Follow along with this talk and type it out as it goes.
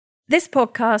This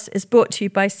podcast is brought to you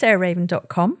by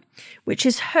sarahraven.com, which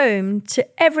is home to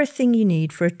everything you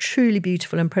need for a truly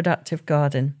beautiful and productive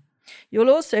garden. You'll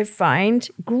also find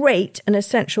great and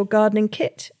essential gardening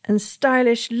kit and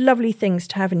stylish, lovely things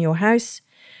to have in your house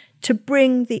to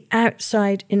bring the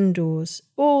outside indoors,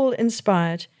 all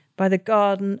inspired by the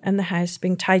garden and the house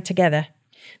being tied together.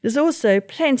 There's also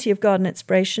plenty of garden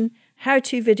inspiration,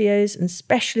 how-to videos and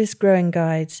specialist growing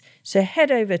guides. So head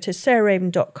over to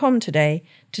sarahraven.com today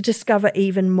to discover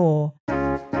even more.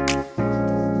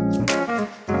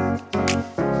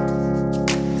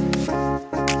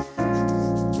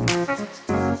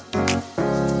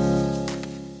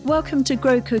 Welcome to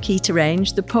Grow, Cook, Eat,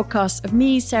 Arrange, the podcast of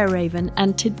me, Sarah Raven,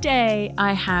 and today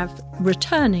I have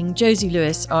returning Josie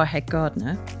Lewis, our head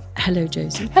gardener. Hello,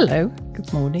 Josie. Hello,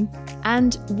 good morning.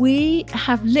 And we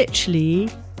have literally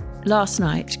last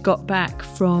night got back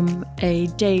from a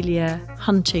Dahlia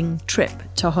hunting trip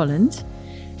to Holland,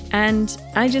 and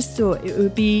I just thought it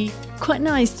would be quite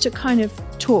nice to kind of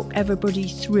talk everybody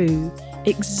through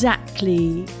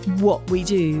exactly what we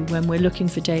do when we're looking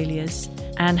for dahlias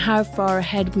and how far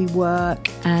ahead we work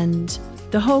and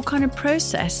the whole kind of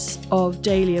process of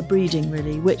dahlia breeding,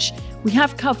 really, which we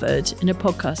have covered in a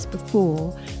podcast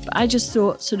before, but I just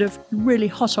thought sort of really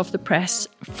hot off the press,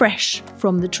 fresh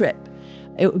from the trip,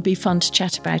 it would be fun to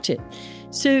chat about it.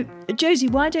 So, Josie,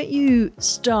 why don't you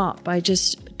start by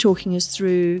just talking us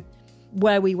through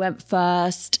where we went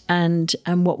first and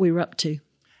what we were up to?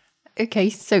 Okay,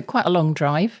 so quite a long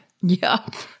drive. Yeah.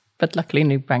 But luckily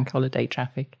no bank holiday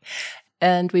traffic.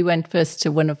 And we went first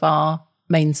to one of our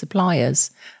main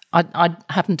suppliers. I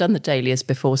haven't done the dahlias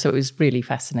before, so it was really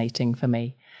fascinating for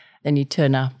me. Then you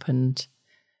turn up and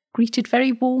greeted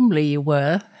very warmly you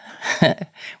were,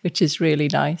 which is really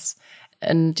nice.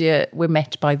 And we're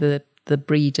met by the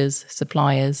breeders,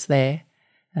 suppliers there,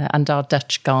 and our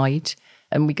Dutch guide.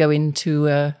 And we go into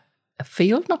a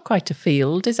field, not quite a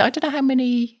field. I don't know how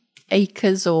many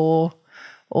acres or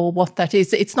what that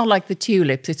is. It's not like the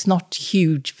tulips. It's not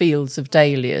huge fields of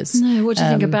dahlias. No, what do you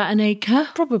think about an acre?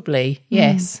 Probably,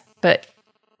 yes. But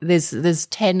there's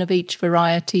 10 of each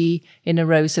variety in a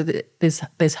row, so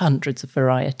there's hundreds of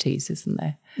varieties, isn't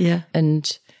there? Yeah.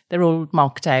 And they're all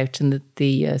marked out, and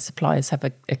the suppliers have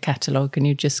a catalogue, and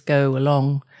you just go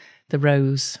along the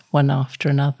rows one after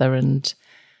another and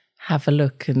have a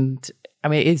look. And I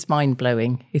mean, it is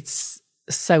mind-blowing. It's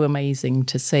so amazing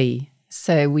to see.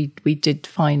 So we did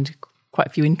find quite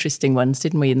a few interesting ones,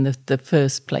 didn't we, in the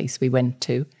first place we went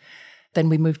to. Then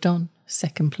we moved on,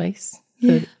 second place.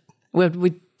 Yeah.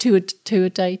 We two a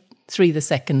day, 3 the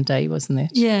second day, wasn't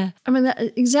it? Yeah. I mean, that's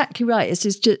exactly right. It's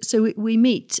just, so we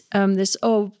meet this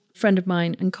old friend of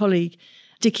mine and colleague,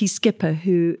 Dickie Skipper,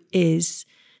 who is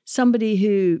somebody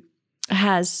who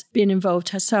has been involved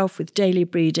herself with dahlia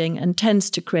breeding and tends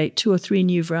to create 2 or 3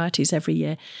 new varieties every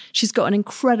year. She's got an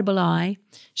incredible eye.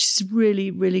 She's a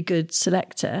really, really good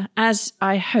selector, as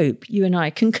I hope you and I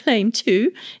can claim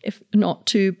too, if not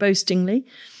too boastingly.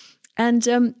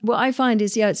 And what I find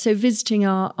is, so visiting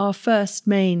our first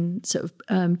main sort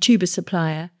of tuber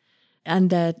supplier and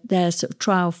their sort of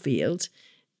trial field,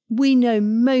 we know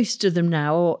most of them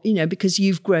now, or, because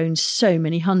you've grown so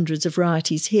many hundreds of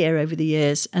varieties here over the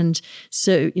years. And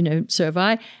so, so have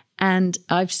I. And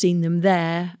I've seen them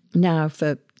there now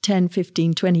for 10,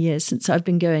 15, 20 years since I've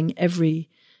been going every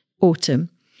autumn.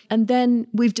 And then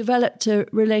we've developed a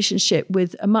relationship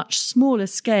with a much smaller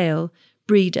scale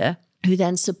breeder who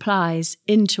then supplies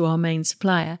into our main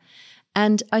supplier.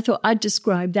 And I thought I'd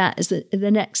describe that as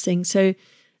the next thing. So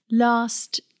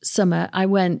last summer, I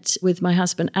went with my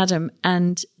husband, Adam,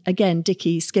 and again,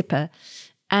 Dickie Skipper.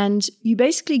 And you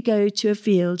basically go to a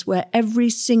field where every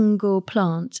single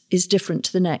plant is different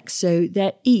to the next. So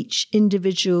they're each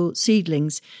individual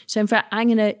seedlings. So in fact, I'm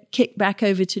going to kick back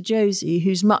over to Josie,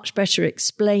 who's much better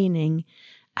explaining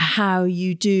how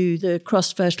you do the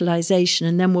cross-fertilization,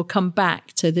 and then we'll come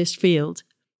back to this field.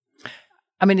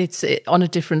 I mean, it's on a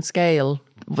different scale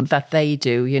that they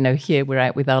do. Here we're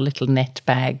out with our little net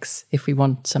bags if we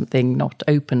want something not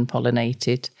open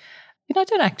pollinated. I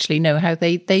don't actually know how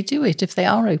they do it if they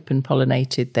are open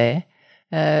pollinated there.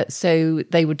 So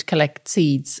they would collect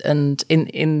seeds, and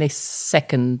in this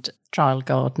second trial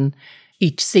garden,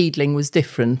 each seedling was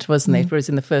different, wasn't it? Whereas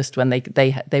in the first one,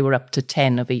 they were up to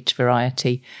 10 of each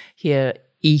variety. Here,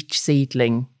 each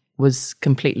seedling was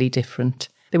completely different.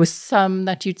 There was some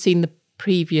that you'd seen the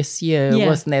previous year,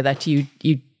 wasn't there, that you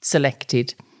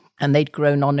selected, and they'd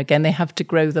grown on again. They have to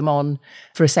grow them on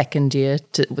for a second year.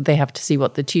 They have to see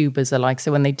what the tubers are like.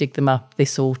 So when they dig them up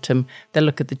this autumn, they'll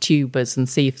look at the tubers and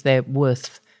see if they're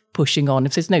worth pushing on.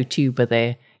 If there's no tuber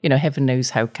there, heaven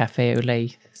knows how Café au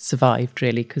Lait survived,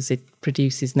 really, because it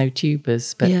produces no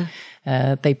tubers. But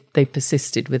they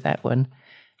persisted with that one.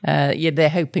 They're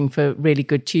hoping for really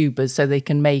good tubers so they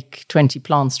can make 20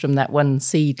 plants from that one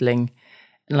seedling,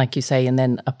 like you say, and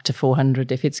then up to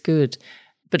 400 if it's good.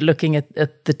 But looking at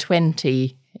the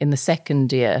 20 in the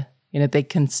second year, they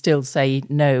can still say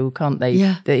no, can't they?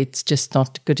 Yeah. It's just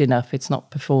not good enough. It's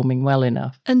not performing well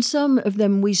enough. And some of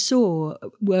them we saw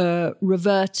were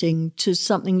reverting to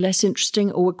something less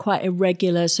interesting or were quite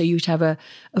irregular. So you'd have a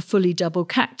fully double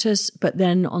cactus, but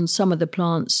then on some of the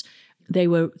plants, they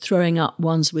were throwing up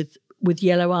ones with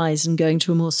yellow eyes and going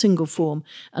to a more single form.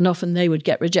 And often they would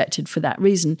get rejected for that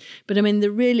reason. But I mean,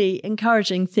 the really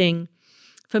encouraging thing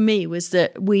for me was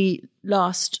that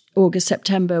last August,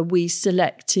 September, we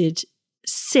selected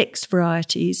 6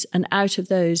 varieties, and out of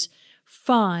those,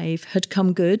 5 had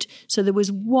come good. So there was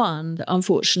one that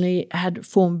unfortunately had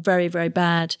formed very, very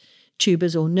bad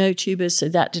tubers or no tubers, so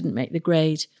that didn't make the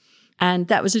grade. And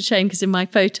that was a shame because in my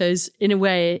photos, in a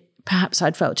way, perhaps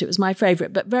I'd felt it was my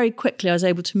favourite, but very quickly I was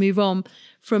able to move on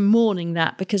from mourning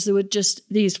that because there were just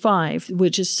these 5 were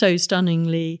just so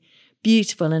stunningly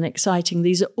beautiful and exciting.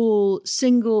 These are all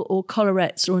single or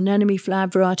collarettes or anemone flower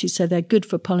varieties, so they're good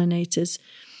for pollinators.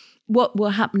 What will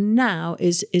happen now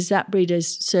is that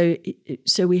breeders,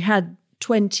 so we had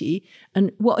 20,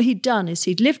 and what he'd done is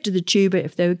he'd lifted the tuber.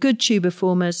 If they were good tuber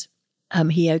formers,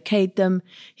 he okayed them.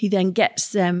 He then gets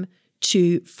them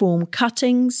to form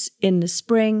cuttings in the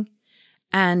spring,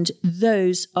 and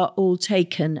those are all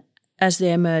taken as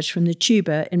they emerge from the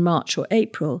tuber in March or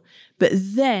April. But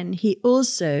then he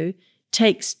also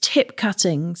takes tip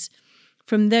cuttings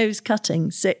from those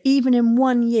cuttings. So even in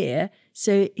 1 year,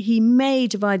 so he may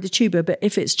divide the tuber, but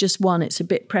if it's just one, it's a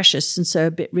bit precious and so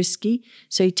a bit risky.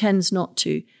 So he tends not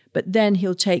to. But then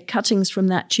he'll take cuttings from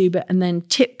that tuber and then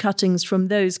tip cuttings from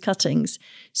those cuttings.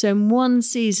 So in 1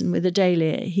 season with a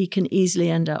dahlia, he can easily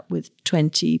end up with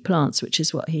 20 plants, which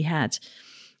is what he had.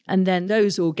 And then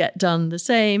those all get done the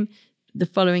same the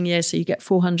following year, so you get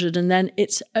 400, and then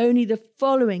it's only the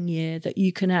following year that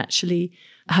you can actually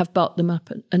have bulked them up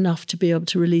enough to be able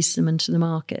to release them into the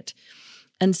market.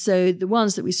 And so the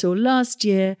ones that we saw last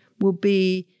year will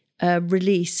be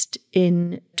released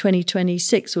in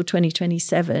 2026 or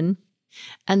 2027.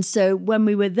 And so when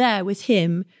we were there with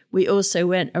him, we also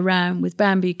went around with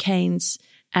bamboo canes,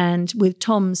 and with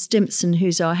Tom Stimpson,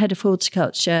 who's our head of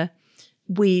horticulture,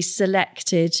 we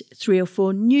selected 3 or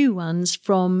 4 new ones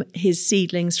from his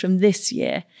seedlings from this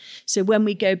year. So when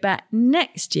we go back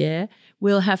next year,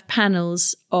 we'll have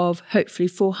panels of hopefully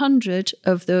 400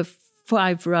 of the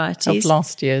 5 varieties. Of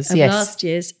last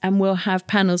year's, and we'll have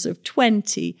panels of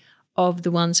 20 of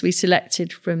the ones we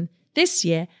selected from this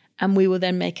year, and we will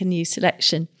then make a new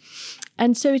selection.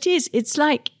 And so it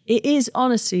is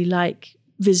honestly like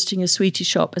visiting a sweetie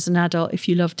shop as an adult if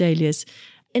you love dahlias.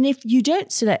 And if you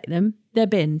don't select them, they're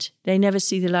binned. They never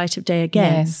see the light of day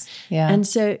again. Yes, yeah. And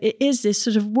so it is this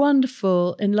sort of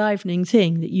wonderful, enlivening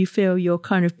thing that you feel you're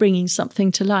kind of bringing something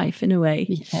to life in a way.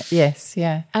 Yes,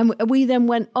 yeah. And we then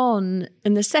went on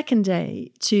in the second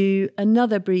day to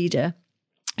another breeder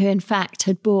who in fact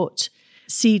had bought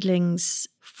seedlings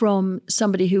from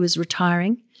somebody who was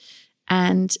retiring.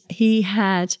 And he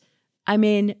had,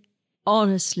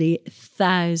 honestly,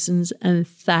 thousands and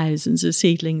thousands of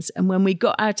seedlings. And when we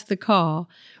got out of the car,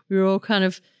 we were all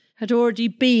had already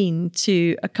been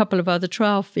to a couple of other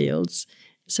trial fields.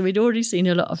 So we'd already seen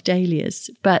a lot of dahlias,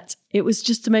 but it was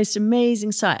just the most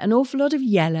amazing sight. An awful lot of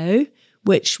yellow,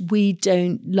 which we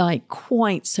don't like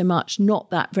quite so much, not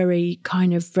that very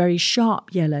very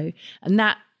sharp yellow. And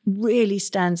that really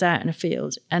stands out in a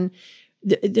field. And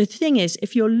the thing is,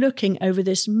 if you're looking over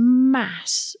this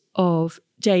mass of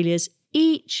dahlias,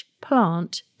 each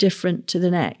plant different to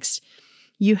the next,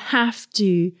 you have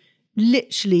to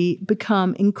literally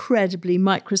become incredibly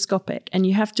microscopic, and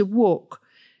you have to walk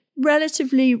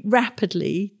relatively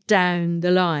rapidly down the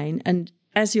line. And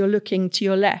as you're looking to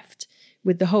your left,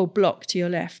 with the whole block to your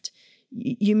left,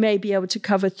 you may be able to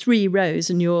cover 3 rows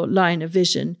in your line of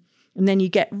vision. And then you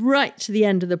get right to the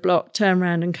end of the block, turn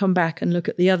around and come back and look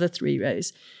at the other 3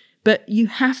 rows. But you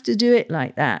have to do it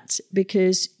like that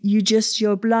because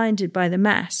you're blinded by the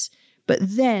mass. But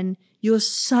then you'll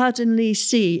suddenly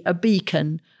see a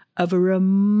beacon of a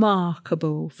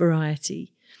remarkable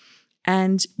variety.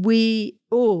 And we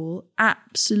all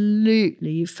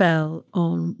absolutely fell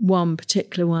on one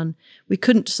particular one. We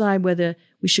couldn't decide whether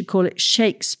we should call it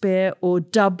Shakespeare or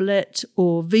Doublet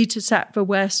or Vita Sattva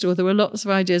West, or there were lots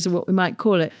of ideas of what we might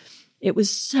call it. It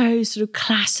was so sort of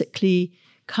classically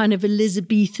kind of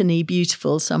Elizabethan-y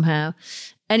beautiful somehow.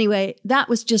 Anyway, that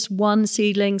was just one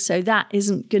seedling, so that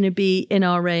isn't going to be in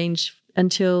our range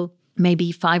until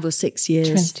maybe 5 or 6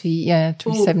 years.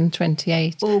 27,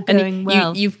 28. All going and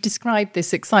well. You've described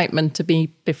this excitement to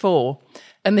me before,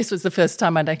 and this was the first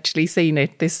time I'd actually seen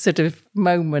it, this sort of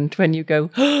moment when you go,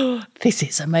 oh, this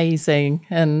is amazing.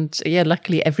 And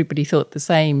luckily everybody thought the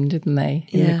same, didn't they,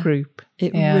 in the group?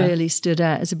 It really stood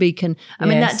out as a beacon. I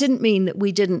mean, that didn't mean that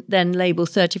we didn't then label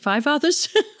 35 others.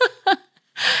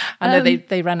 I know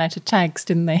they ran out of tags,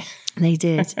 didn't they? They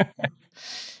did.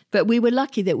 But we were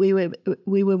lucky that we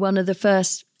were one of the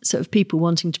first sort of people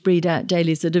wanting to breed out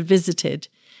dahlias that had visited,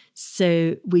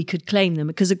 so we could claim them.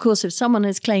 Because, of course, if someone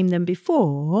has claimed them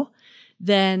before,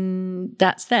 then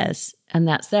that's theirs and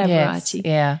that's their variety.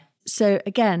 Yeah. So,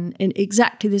 again, in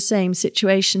exactly the same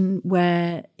situation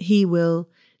where he will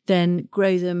then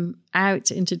grow them out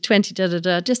into 20,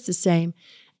 just the same.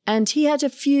 And he had a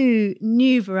few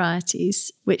new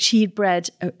varieties, which he'd bred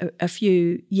a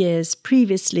few years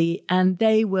previously, and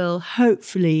they will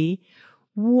hopefully,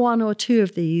 1 or 2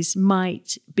 of these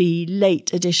might be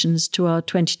late additions to our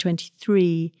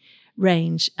 2023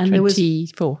 range. And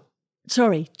 24.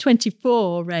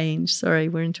 24 range. Sorry,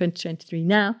 we're in 2023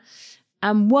 now.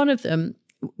 And one of them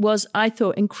was, I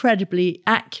thought, incredibly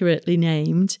accurately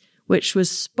named, which was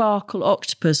Sparkle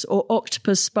Octopus or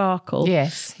Octopus Sparkle.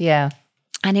 Yes, yeah.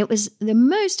 And it was the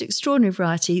most extraordinary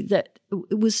variety that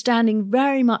was standing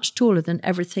very much taller than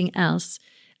everything else,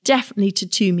 definitely to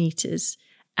 2 meters.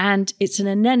 And it's an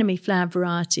anemone flowered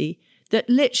variety that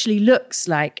literally looks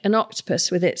like an octopus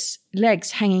with its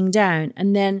legs hanging down,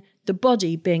 and then the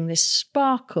body being this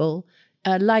sparkle,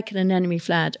 like an anemone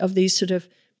flower, of these sort of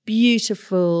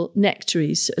beautiful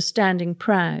nectaries sort of standing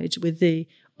proud with the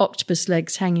octopus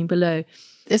legs hanging below.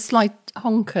 A slight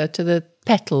honker to the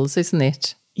petals, isn't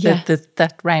it? Yeah.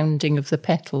 That rounding of the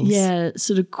petals. Yeah,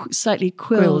 sort of slightly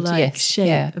quill-like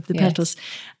shape of the petals.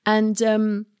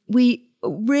 And we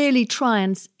really try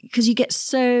and, because you get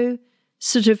so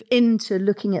sort of into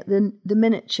looking at the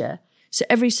miniature. So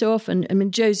every so often, I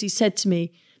mean, Josie said to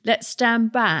me, let's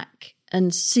stand back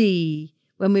and see,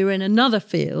 when we were in another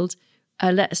field,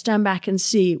 let's stand back and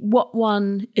see what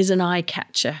one is an eye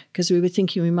catcher, because we were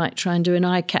thinking we might try and do an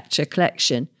eye catcher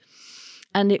collection.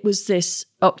 And it was this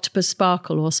Octopus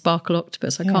Sparkle or Sparkle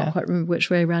Octopus, I can't quite remember which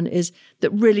way around it is, that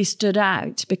really stood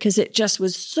out because it just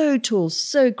was so tall,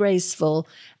 so graceful,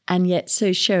 and yet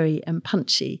so showy and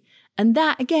punchy. And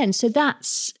that, again, so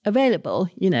that's available.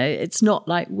 You know, it's not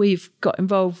like we've got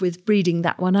involved with breeding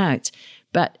that one out,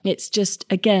 but it's just,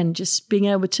 again, just being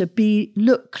able to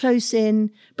look close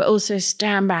in, but also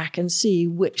stand back and see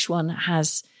which one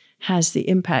has the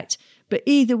impact. But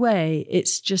either way,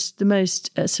 it's just the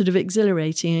most sort of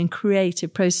exhilarating and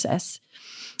creative process.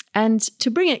 And to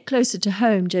bring it closer to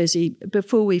home, Josie,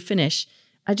 before we finish,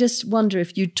 I just wonder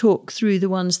if you'd talk through the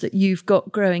ones that you've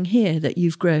got growing here that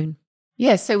you've grown.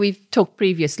 Yes, so we've talked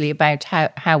previously about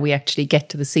how we actually get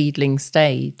to the seedling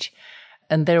stage,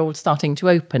 and they're all starting to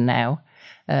open now.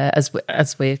 As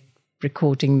we're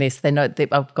recording this,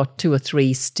 I've got 2 or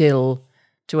 3 still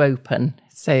to open.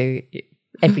 So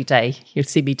every day you'll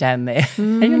see me down there.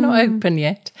 And you're not open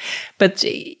yet. But,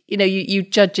 you know, you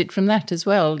judge it from that as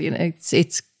well. You know,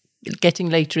 it's getting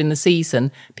later in the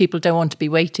season. People don't want to be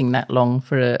waiting that long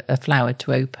for a flower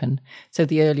to open. So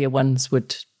the earlier ones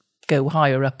would go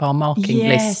higher up our marking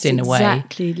list in a way.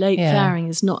 Exactly. Late flowering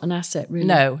is not an asset, really.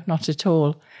 No, not at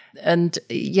all. And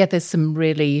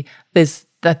there's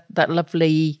that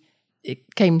lovely,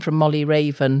 it came from Molly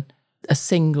Raven, a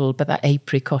single, but that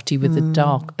apricotty with the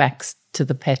dark backs to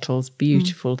the petals,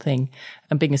 beautiful thing.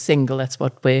 And being a single, that's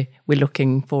what we're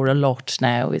looking for a lot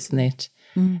now, isn't it?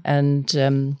 And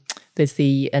there's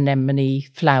the anemone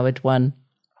flowered one,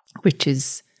 which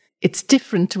is, it's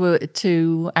different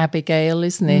to Abigail,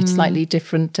 isn't it? Slightly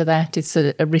different to that. It's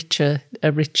a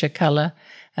richer colour.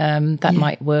 That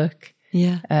might work.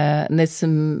 Yeah. And there's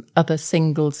some other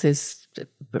singles. There's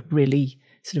a really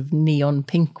sort of neon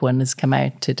pink one has come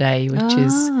out today, which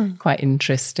is quite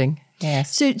interesting.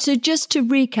 Yes. So just to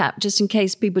recap, just in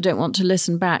case people don't want to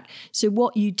listen back. So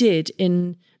what you did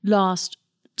in last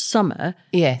summer.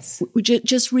 Yes.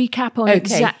 Just recap on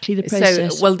exactly the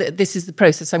process. So, this is the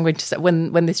process I'm going to say.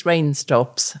 When this rain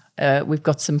stops, we've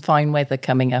got some fine weather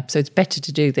coming up. So it's better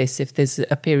to do this if there's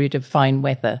a period of fine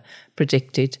weather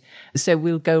predicted. So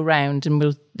we'll go round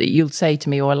and you'll say to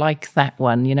me, I like that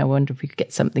one. You know, I wonder if we could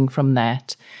get something from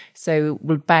that. So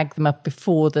we'll bag them up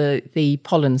before the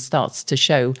pollen starts to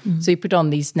show. So you put on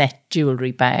these net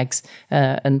jewellery bags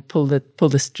and pull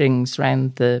the strings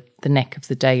around the neck of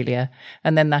the dahlia.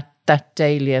 And then that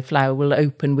dahlia flower will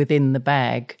open within the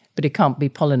bag, but it can't be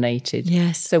pollinated.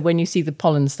 Yes. So when you see the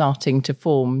pollen starting to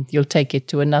form, you'll take it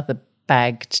to another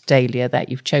bagged dahlia that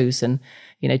you've chosen,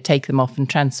 take them off and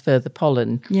transfer the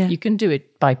pollen. Yeah. You can do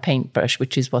it by paintbrush,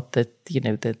 which is what the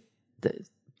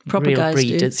proper real guys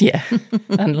breeders, do. yeah,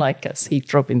 unlike us,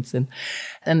 Heath Robinson,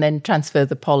 and then transfer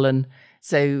the pollen.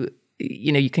 So,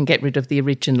 you can get rid of the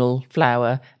original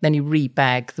flower, then you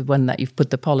rebag the one that you've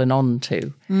put the pollen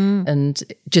onto and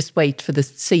just wait for the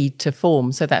seed to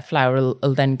form. So that flower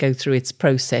will then go through its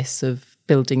process of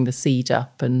building the seed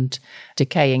up and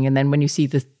decaying. And then when you see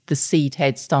the seed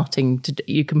head starting to,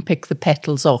 you can pick the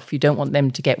petals off. You don't want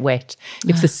them to get wet.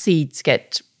 If the seeds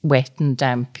get wet and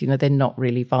damp, they're not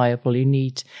really viable. You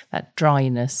need that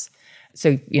dryness.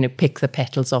 So, pick the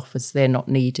petals off as they're not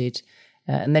needed.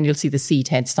 And then you'll see the seed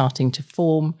head starting to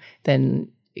form. Then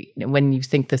when you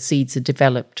think the seeds are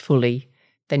developed fully,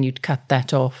 then you'd cut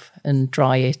that off and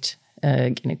dry it,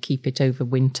 keep it over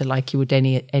winter like you would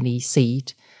any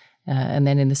seed. And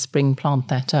then in the spring, plant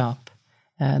that up.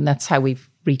 And that's how we've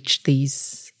reached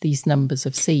these numbers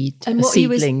of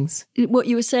seedlings. What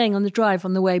you were saying on the drive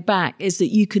on the way back is that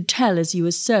you could tell as you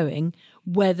were sowing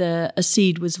whether a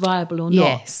seed was viable or not.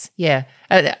 Yes, yeah.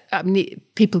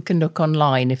 People can look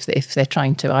online if they're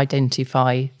trying to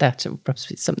identify that. Perhaps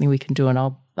it's something we can do on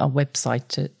our website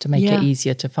to make it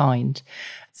easier to find.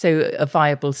 So a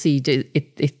viable seed,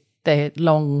 they're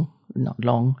not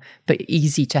long, but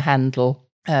easy to handle.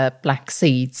 Black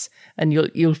seeds, and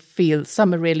you'll feel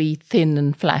some are really thin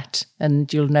and flat,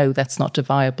 and you'll know that's not a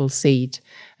viable seed.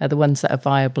 The ones that are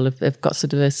viable have got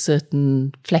sort of a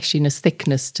certain fleshiness,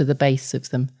 thickness to the base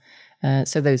of them.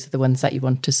 So those are the ones that you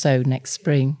want to sow next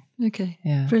spring. Okay,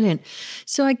 yeah, brilliant.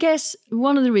 So I guess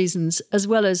one of the reasons, as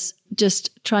well as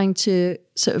just trying to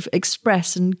sort of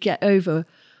express and get over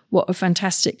what a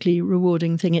fantastically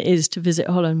rewarding thing it is to visit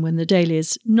Holland when the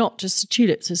dahlias, not just the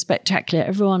tulips, are spectacular.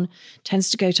 Everyone tends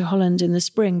to go to Holland in the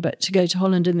spring, but to go to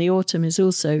Holland in the autumn is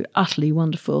also utterly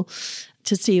wonderful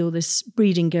to see all this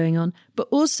breeding going on, but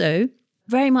also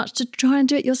very much to try and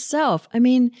do it yourself. I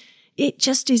mean, it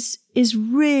just is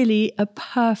really a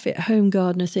perfect home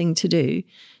gardener thing to do,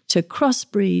 to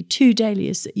crossbreed two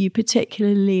dahlias that you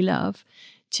particularly love,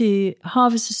 to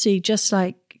harvest a seed just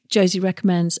like Josie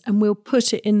recommends, and we'll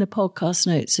put it in the podcast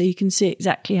notes so you can see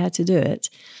exactly how to do it,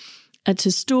 and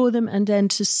to store them and then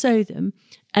to sow them.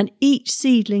 And each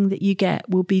seedling that you get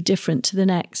will be different to the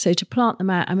next. So to plant them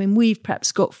out, we've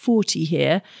perhaps got 40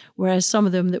 here, whereas some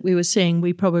of them that we were seeing,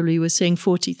 we probably were seeing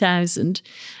 40,000.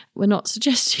 We're not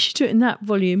suggesting you do it in that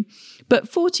volume, but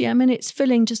 40, it's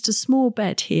filling just a small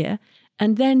bed here.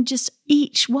 And then just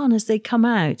each one as they come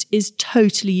out is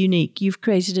totally unique. You've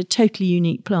created a totally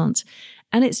unique plant.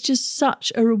 And it's just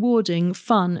such a rewarding,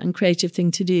 fun and creative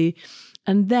thing to do.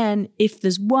 And then if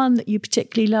there's one that you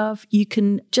particularly love, you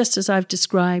can, just as I've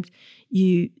described,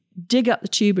 you dig up the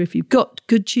tuber. If you've got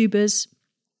good tubers,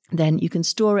 then you can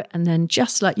store it. And then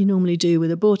just like you normally do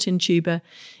with a bought-in tuber,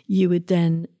 you would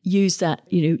then use that,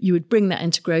 you would bring that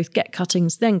into growth, get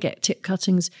cuttings, then get tip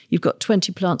cuttings. You've got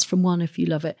 20 plants from one if you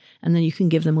love it. And then you can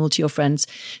give them all to your friends.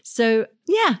 So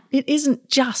yeah, it isn't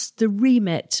just the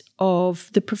remit of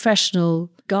the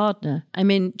professional gardener.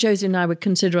 Josie and I would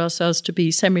consider ourselves to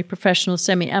be semi-professional,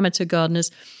 semi-amateur gardeners,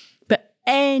 but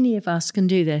any of us can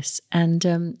do this. And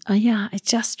it's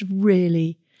just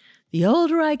really, the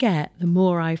older I get, the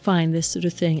more I find this sort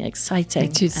of thing exciting.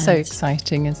 It is so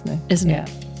exciting, isn't it? Isn't it?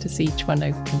 Yeah, to see each one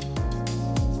open.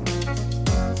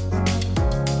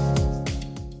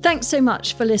 Thanks so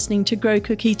much for listening to Grow,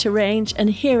 Cook, Eat, Arrange and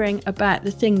hearing about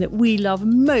the thing that we love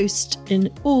most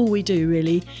in all we do,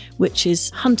 really, which is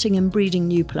hunting and breeding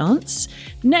new plants.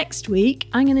 Next week,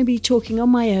 I'm going to be talking on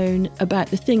my own about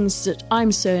the things that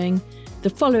I'm sowing the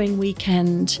following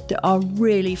weekend that are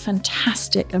really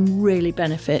fantastic and really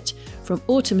benefit from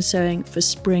autumn sowing for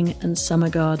spring and summer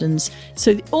gardens.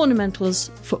 So the ornamentals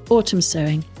for autumn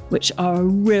sowing, which are a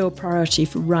real priority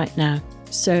for right now.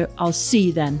 So I'll see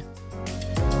you then.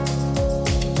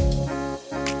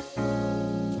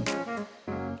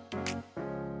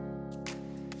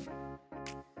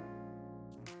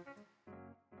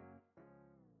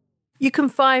 You can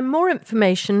find more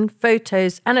information,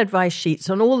 photos and advice sheets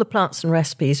on all the plants and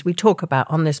recipes we talk about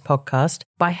on this podcast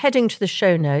by heading to the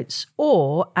show notes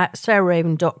or at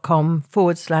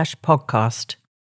sarahraven.com/podcast.